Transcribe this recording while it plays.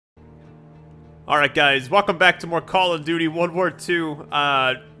Alright guys, welcome back to more Call of Duty World War II.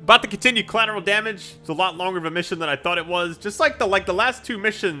 About to continue Collateral Damage. It's a lot longer of a mission than I thought it was. Just like the last two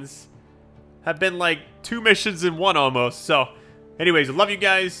missions have been like 2 missions in one almost. So, anyways, I love you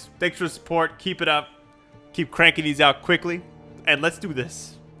guys. Thanks for the support. Keep it up. Keep cranking these out quickly. And let's do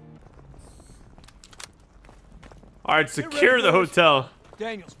this. Alright, secure the hotel.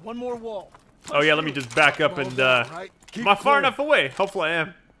 Daniels, one more wall. Oh yeah, let me just back up and am I far enough away? Hopefully I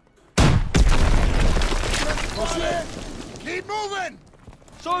am. Keep moving!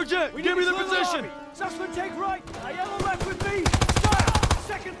 Sergeant, give me the position! Sussman, take right! Ayala left with me! Stop!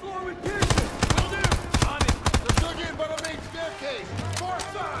 Second floor with Pearson! Will do! On it! They're dug in by the main staircase! Far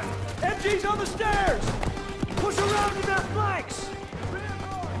side! MG's on the stairs! Push around to their flanks!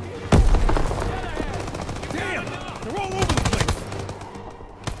 Damn! They're all over the place!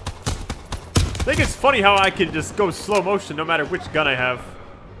 I think it's funny how I can just go slow motion no matter which gun I have.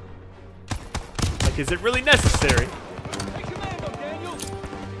 Like, is it really necessary? Hey, commando, Daniel!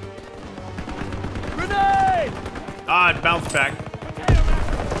 Grenade! Ah, it bounced back.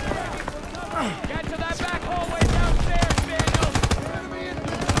 Get to that back hallway downstairs, Daniel!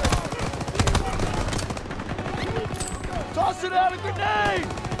 Toss it out, a grenade!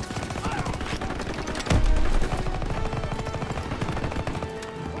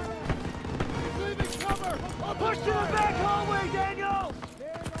 Leaving cover! Push to the back hallway, Daniel!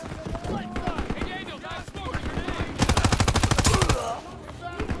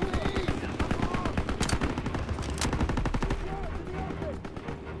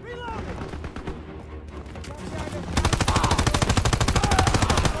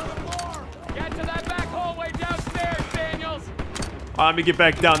 Let me get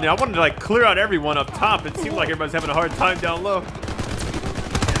back down there. I wanted to like clear out everyone up top. It seemed like everybody's having a hard time down low.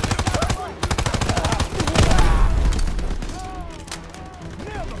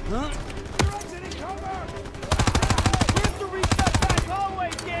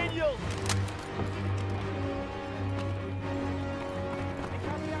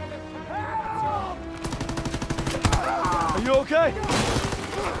 Are you okay?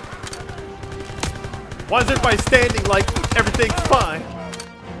 Why is everybody standing like everything's fine?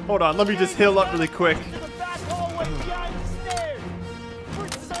 Hold on, let me just heal up really quick.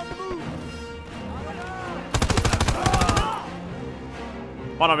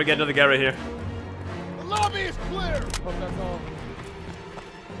 Hold on, we get another guy right here. The lobby is clear. Hope that's all.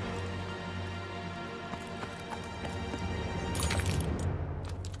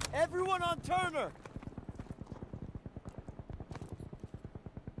 Everyone on Turner.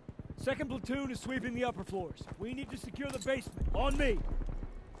 Second platoon is sweeping the upper floors. We need to secure the basement. On me.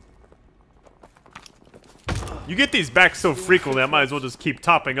 You get these back so frequently, I might as well just keep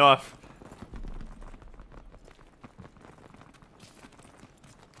topping off.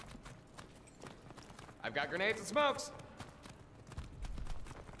 I've got grenades and smokes.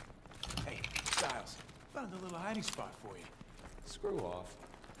 Hey, Styles, found a little hiding spot for you. Screw off.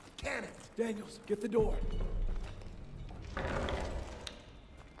 Can it? Daniels, get the door.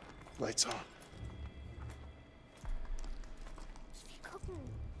 Lights on. Ich will gucken.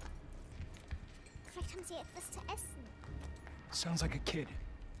 Vielleicht haben sie etwas zu essen. Sounds like a kid.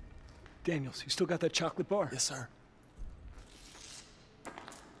 Daniels, you still got that chocolate bar? Yes, sir.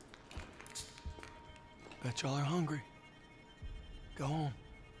 Bet y'all are hungry. Go home.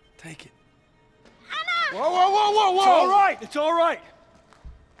 Take it. Anna! Whoa, whoa, whoa, whoa, whoa! It's all right. It's all right.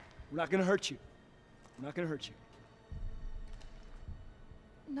 We're not gonna hurt you. We're not gonna hurt you.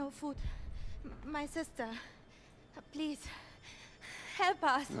 No food. My sister. Please. Help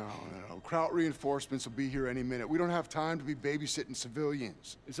us. No. Kraut reinforcements will be here any minute. We don't have time to be babysitting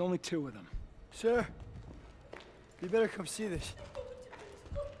civilians. There's only 2 of them. Sir, you better come see this.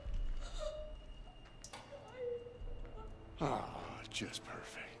 Oh, just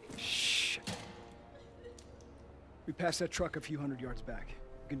perfect. Shh. We passed that truck a few hundred yards back.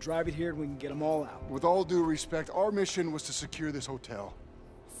 We can drive it here and we can get them all out. With all due respect, our mission was to secure this hotel.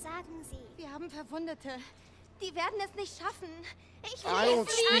 Sagen Sie. Wir haben Verwundete. Die werden es nicht schaffen. Ich I will don't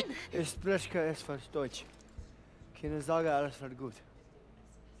es speak. fliehen. Ich spreche etwas Deutsch. Keine Sorge, alles wird gut.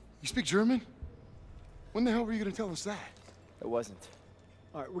 You speak German? When the hell were you gonna tell us that? It wasn't.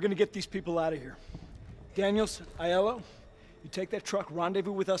 All right, we're gonna get these people out of here. Daniels, Aiello, you take that truck,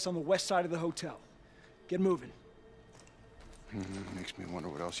 rendezvous with us on the west side of the hotel. Get moving. Makes me wonder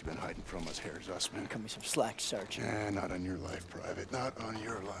what else you've been hiding from us, Herr Zussman. Cut me some slack, Sergeant. Not on your life, Private. Not on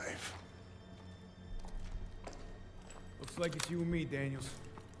your life. Looks like it's you and me, Daniels.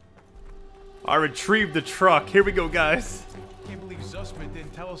 I retrieved the truck. Here we go, guys. Can't believe Zussman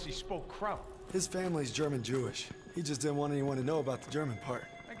didn't tell us he spoke Kraut. His family's German-Jewish. He just didn't want anyone to know about the German part.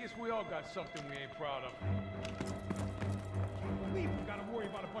 I guess we all got something we ain't proud of. We gotta worry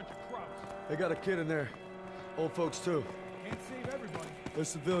about a bunch of crowds. They got a kid in there. Old folks, too. Can't save everybody. They're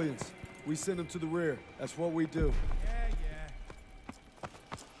civilians. We send them to the rear. That's what we do. Yeah.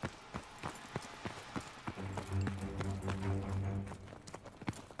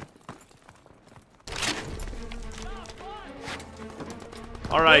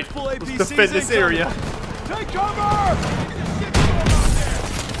 All right, let's defend this area. Take cover!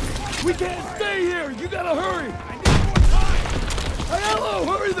 We can't stay here! You gotta hurry! I need more time! Hello,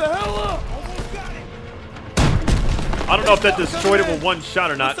 hurry the hell up! Almost got it! I don't know if that destroyed it with one shot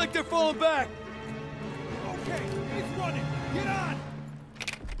or not. Looks like they're falling back. Okay, he's running! Get on!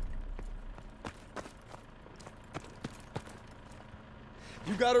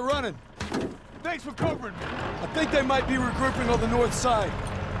 You got it running. Thanks for covering me. I think they might be regrouping on the north side.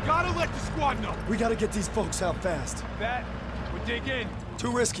 Gotta let the squad know. We gotta get these folks out fast. That would dig in. Too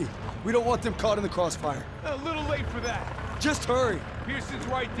risky. We don't want them caught in the crossfire. A little late for that. Just hurry. Pearson's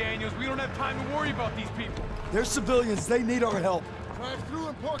right, Daniels. We don't have time to worry about these people. They're civilians. They need our help. Drive through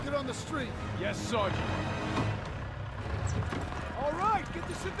and park it on the street. Yes, Sergeant. All right, get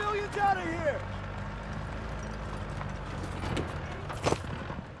the civilians out of here.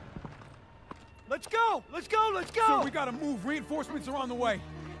 Let's go! Let's go! Let's go! So we gotta move. Reinforcements are on the way.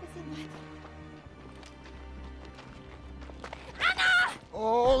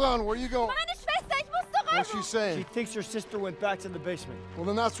 Oh, hold on. Where you going? Meine Schwester, ich muss zur What's she She saying? thinks her sister went back to the basement. Well,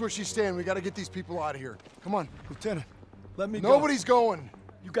 then that's where she's staying. We got to get these people out of here. Come on. Lieutenant, let me go. Nobody's going.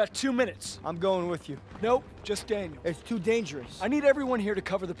 You got 2 minutes. I'm going with you. Nope, just Daniel. It's too dangerous. I need everyone here to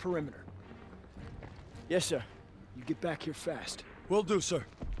cover the perimeter. Yes, sir. You get back here fast. Will do, sir.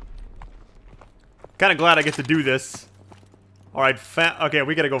 Kind of glad I get to do this. All right, okay,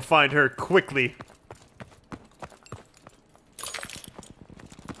 we gotta go find her quickly.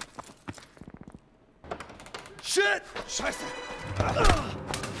 Shit! Scheiße.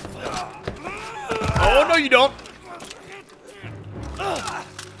 Oh no, you don't.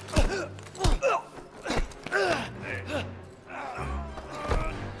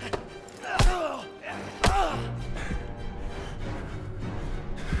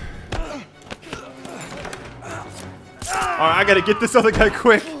 All right, I gotta get this other guy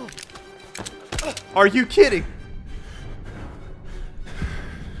quick. Are you kidding?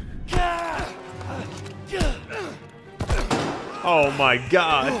 Oh my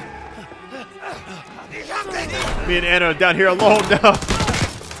God. Me and Anna are down here alone now.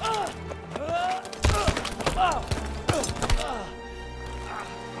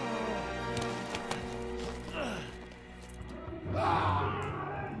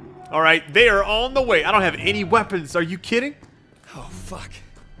 All right, they are on the way. I don't have any weapons. Are you kidding? Oh, fuck.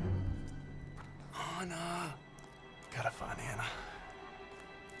 Anna. Gotta find Anna.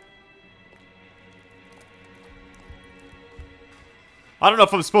 I don't know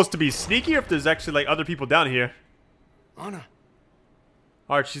if I'm supposed to be sneaky or if there's actually like other people down here. Anna.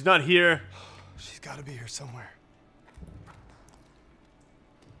 All right, she's not here. She's gotta be here somewhere.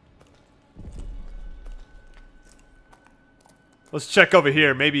 Let's check over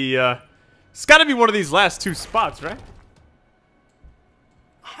here. Maybe, it's gotta be one of these last 2 spots, right?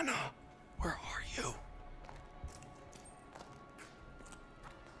 Anna, where are you?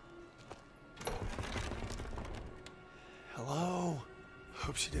 Hello?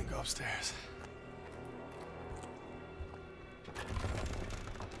 Hope she didn't go upstairs.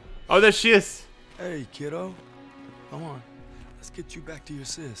 Oh, there she is. Hey, kiddo. Come on. Let's get you back to your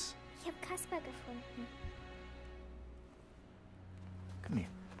sis. Ich habe Kasper gefunden. Come here.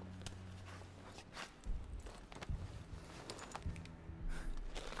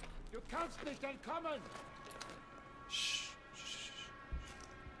 Du kannst nicht entkommen! Shh.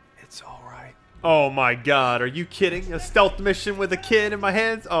 It's all right. Oh my God, are you kidding? A stealth mission with a kid in my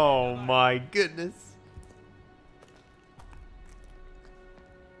hands? Oh my goodness.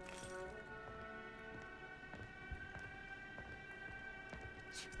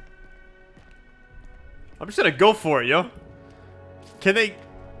 I'm just gonna go for it, yo. Can they?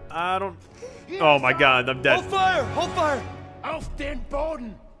 I don't. Oh my God, I'm dead. Hold fire! Hold fire! Auf den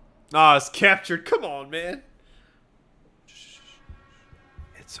Boden! Ah, it's captured. Come on, man.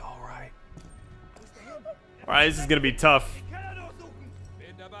 It's all right. All right, this is gonna be tough.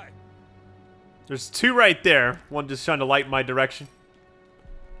 There's 2 right there. One just trying to light my direction.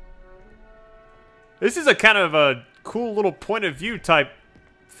 This is a kind of a cool little point of view type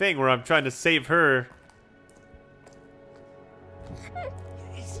thing where I'm trying to save her.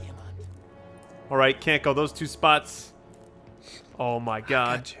 All right, can't go those 2 spots. Oh my God.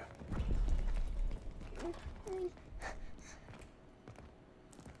 I got you.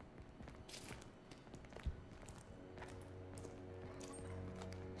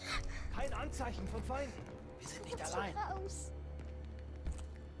 Kein Anzeichen von Feinden. Wir sind nicht allein. Raus.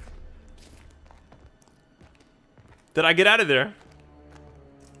 Did I get out of there?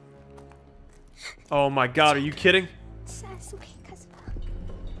 Oh my god, are you kidding? Ist alles okay, Kaspar?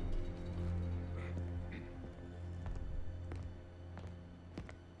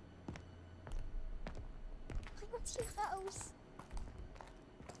 Bring uns hier raus.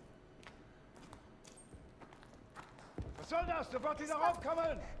 Was soll das? Sofort wieder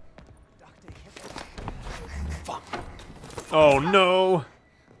raufkommen! Dachte, ich hätte... Fuck. Oh no.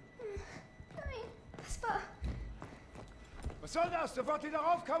 Nein, Kaspar. Was soll das? Sofort wieder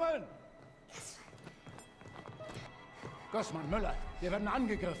raufkommen! Gossmann, Müller, wir werden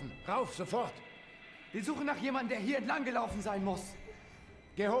angegriffen. Rauf, sofort. Wir suchen nach jemandem, der hier entlang gelaufen sein muss.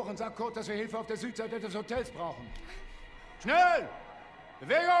 Geh hoch und sag Kurt, dass wir Hilfe auf der Südseite des Hotels brauchen. Schnell!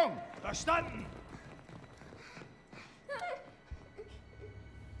 Bewegung! Verstanden!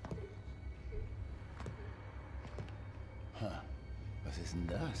 Was ist denn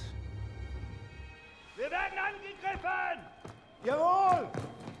das? Wir werden angegriffen! Jawohl!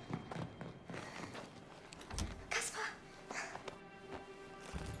 Kaspar.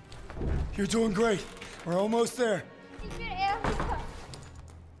 You're doing great. We're almost there. Ich will Erika.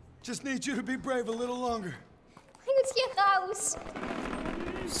 Just need you to be brave a little longer. Bring uns hier raus.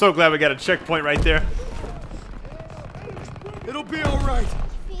 So glad we got a checkpoint right there. It'll be all right.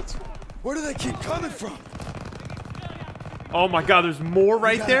 Wehtun. Where do they keep coming from? Oh my god, there's more We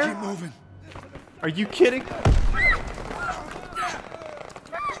right gotta there? Keep moving. Are you kidding?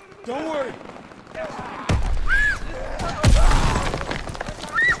 Don't worry.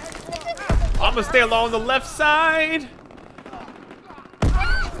 I'm gonna stay along the left side.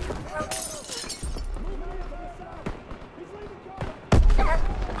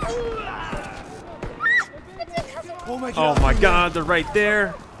 We'll make it Oh out my from god, they're right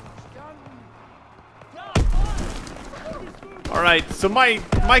there. Alright, so my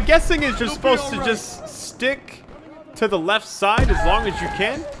guessing is you're supposed to just stick to the left side as long as you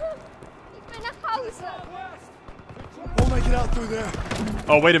can. Ich will nach Hause. there. We'll make it out through there.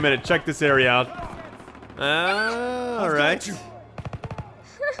 Oh, wait a minute, check this area out. I've Alright. got you.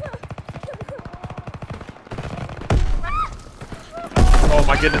 Oh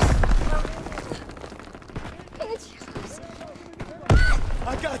my goodness. Bring uns hier raus.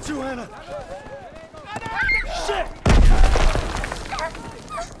 I got you, Anna. Shit!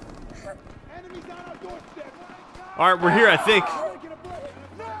 Alright, we're here, I think.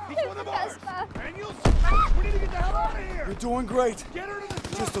 Hilfe, Kaspar. And you'll see. We need to get the hell out of here! You're doing great. Get her to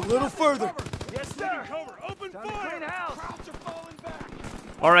the Just a little further. Yes, sir! Cover! Open fire! Krauts are falling back!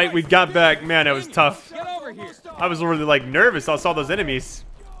 Alright, we got back. Man, that was tough. Get over here. I was really like nervous. I saw those enemies.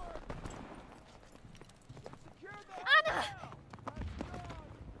 Anna!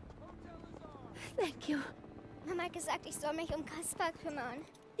 Thank you. Mama hat gesagt, ich soll mich Kaspar kümmern.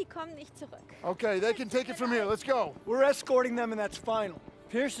 Die kommen nicht zurück. Okay, they can take it from here. Let's go. We're escorting them and that's final.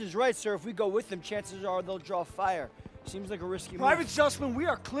 Pearson's right, sir. If we go with them, chances are they'll draw fire. Seems like a risky move. Private Sussman, we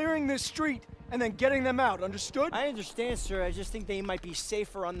are clearing this street and then getting them out, understood? I understand, sir. I just think they might be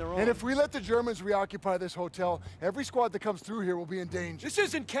safer on their own. And if we let the Germans reoccupy this hotel, every squad that comes through here will be in danger. This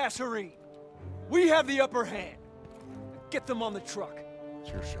isn't Kasserine. We have the upper hand. Get them on the truck.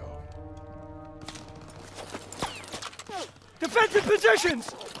 It's your show. Defensive positions!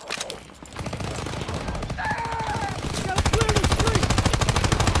 Gotta clear the street!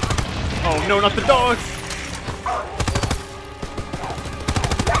 Oh no, not the dogs.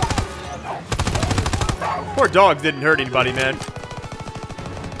 Poor dogs didn't hurt anybody, man.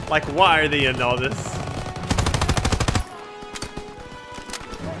 Like, why are they in all this?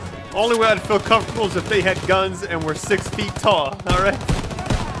 Only way I'd feel comfortable is if they had guns and were 6 feet tall, alright?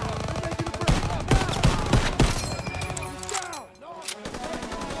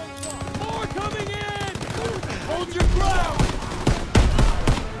 More coming in! Hold your ground!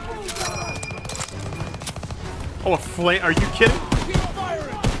 Oh, a flame? Are you kidding? Keep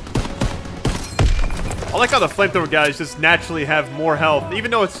firing! I like how the flamethrower guys just naturally have more health,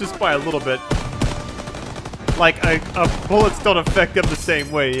 even though it's just by a little bit. Like, bullets don't affect them the same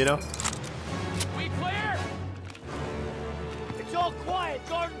way, you know? We clear? It's all quiet.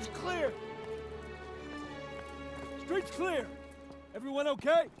 Garden's clear. Street's clear. Everyone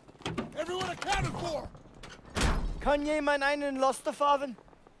okay? Everyone accounted for! Kann jemand einen Laster fahren?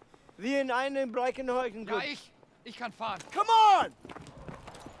 Wie in einen Breckenhäusen. Ja, ich kann fahren. Come on!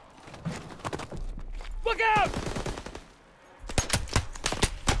 Look out!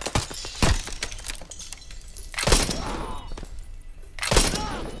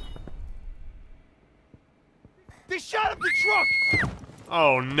 They shot up the truck!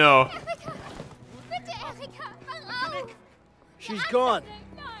 Oh no. Erika! Bitte, Erika! Hör auf! She's gone.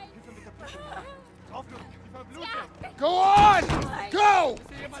 Go on! Go!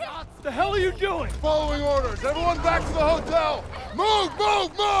 What the hell are you doing? Following orders. Everyone back to the hotel. Move,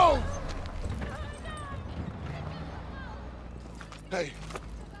 move, move! Hey,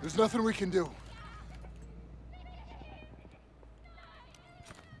 there's nothing we can do.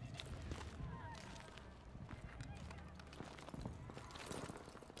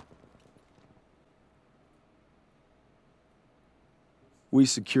 We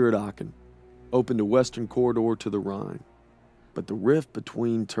secured Aachen, opened a western corridor to the Rhine. But the rift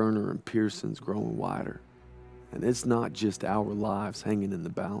between Turner and Pearson's growing wider. And it's not just our lives hanging in the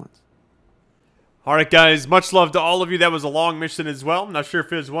balance. Alright guys, much love to all of you. That was a long mission as well. I'm not sure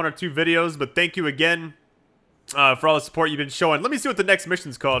if it was 1 or 2 videos, but thank you again for all the support you've been showing. Let me see what the next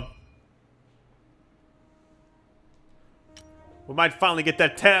mission's called. We might finally get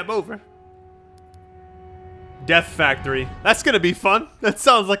that tab over. Death Factory. That's gonna be fun. That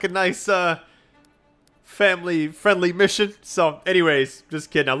sounds like a nice family-friendly mission. So anyways, just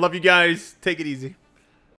kidding. I love you guys. Take it easy.